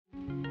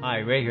Hi,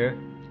 Ray here.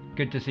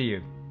 Good to see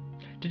you.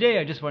 Today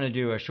I just want to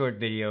do a short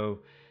video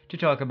to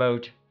talk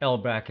about L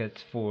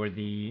brackets for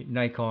the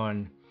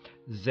Nikon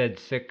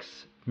Z6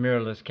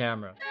 mirrorless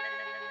camera.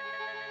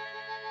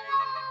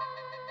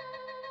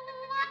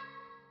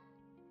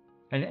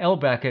 An L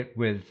bracket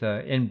with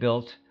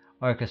inbuilt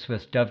Arca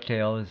Swiss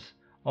dovetail has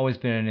always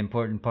been an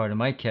important part of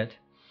my kit.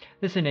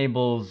 This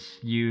enables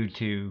you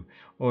to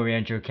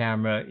orient your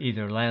camera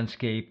either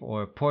landscape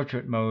or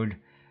portrait mode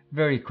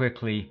very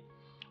quickly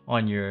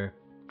on your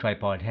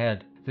tripod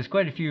head. There's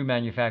quite a few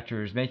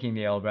manufacturers making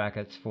the L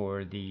brackets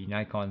for the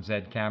Nikon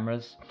Z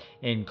cameras,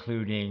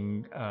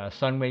 including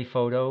Sunway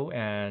Photo,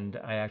 and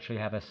I actually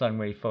have a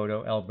Sunway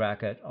Photo L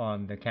bracket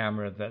on the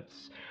camera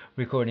that's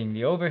recording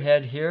the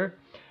overhead here,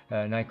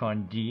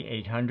 Nikon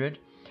D800.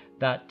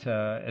 That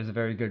is a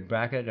very good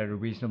bracket at a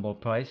reasonable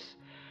price.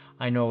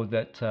 I know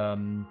that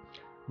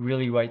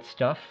Really White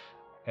Stuff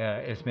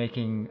is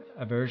making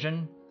a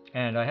version,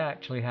 and I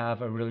actually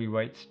have a Really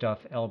White Stuff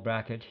L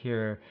bracket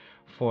here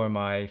for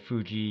my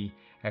Fuji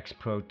X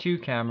Pro 2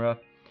 camera.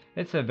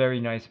 It's a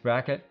very nice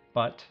bracket,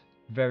 but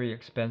very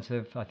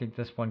expensive. I think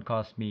this one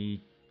cost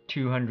me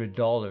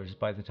 $200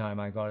 by the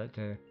time I got it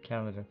to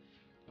Canada.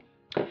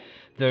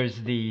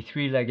 There's the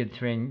three-legged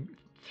thing.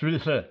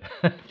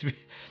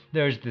 There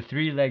is the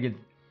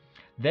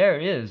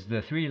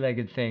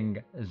three-legged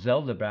thing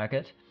Zelda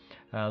bracket.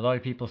 A lot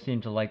of people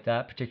seem to like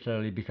that,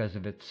 particularly because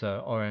of its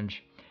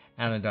orange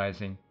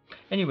anodizing.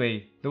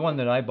 Anyway, the one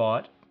that I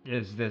bought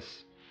is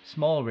this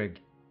SmallRig,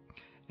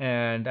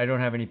 and I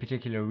don't have any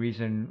particular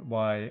reason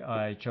why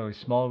I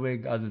chose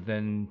SmallRig other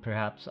than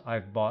perhaps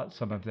I've bought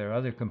some of their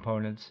other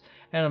components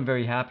and I'm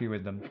very happy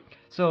with them.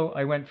 So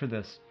I went for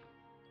this.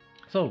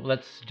 So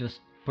let's just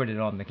put it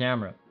on the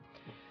camera.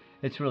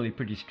 It's really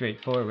pretty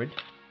straightforward.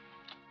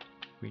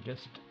 We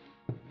just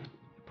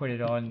put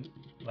it on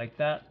like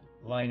that,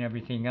 line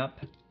everything up,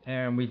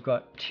 and we've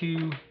got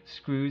two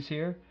screws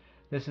here.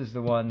 This is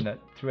the one that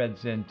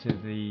threads into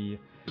the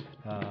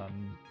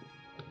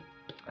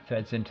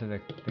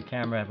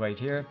camera right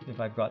here. If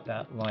I've got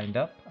that lined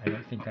up, I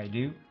don't think I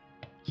do.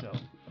 So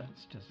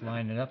let's just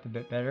line it up a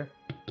bit better.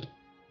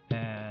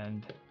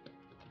 And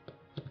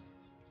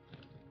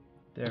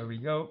there we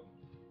go.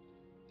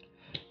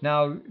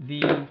 Now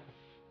the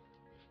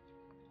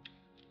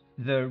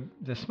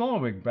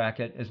SmallRig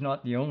bracket is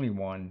not the only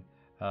one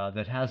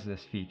that has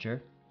this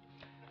feature.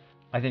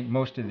 I think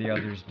most of the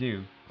others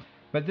do.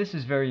 But this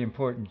is very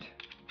important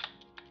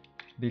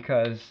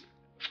because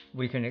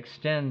we can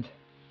extend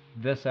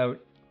this out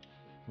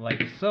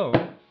like so.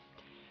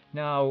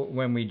 Now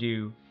when we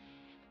do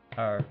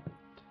our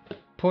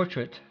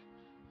portrait,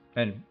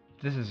 and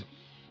this is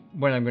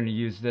when I'm going to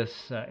use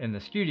this in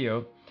the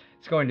studio,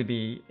 it's going to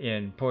be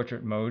in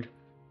portrait mode,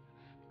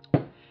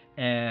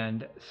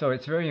 and so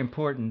it's very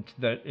important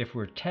that if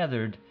we're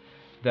tethered,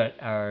 that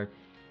our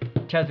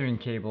tethering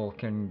cable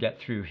can get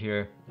through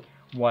here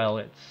while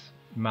it's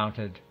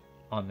mounted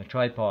on the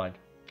tripod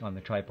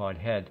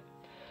head.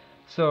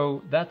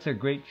 So that's a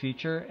great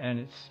feature,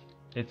 and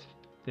it's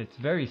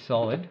very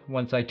solid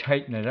once I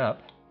tighten it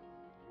up.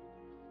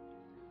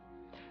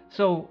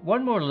 So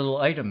one more little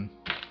item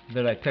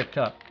that I picked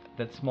up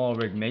that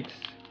SmallRig makes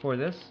for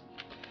this,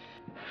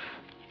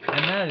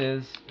 and that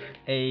is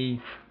a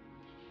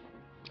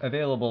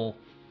available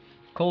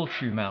cold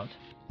shoe mount.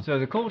 So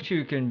the cold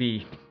shoe can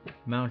be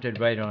mounted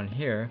right on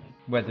here,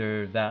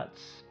 whether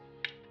that's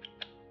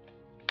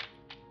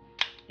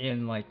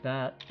in like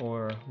that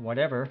or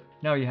whatever.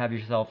 Now you have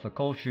yourself a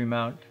cold shoe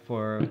mount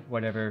for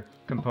whatever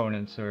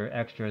components or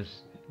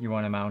extras you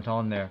want to mount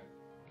on there.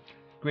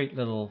 Great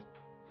little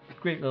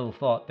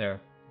thought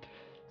there.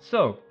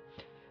 So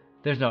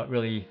there's not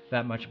really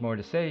that much more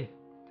to say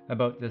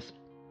about this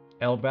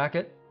L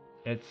bracket.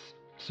 It's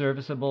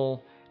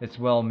serviceable, it's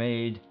well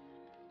made,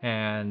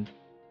 and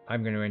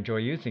I'm going to enjoy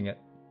using it.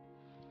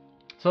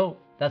 So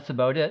that's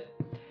about it.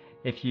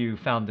 If you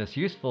found this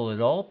useful at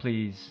all,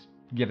 please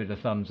give it a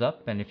thumbs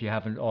up, and if you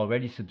haven't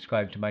already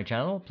subscribed to my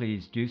channel,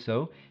 please do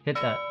so. Hit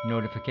that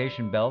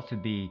notification bell to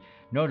be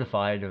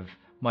notified of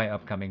my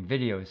upcoming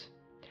videos.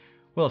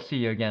 We'll see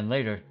you again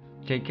later.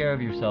 Take care of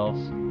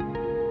yourselves.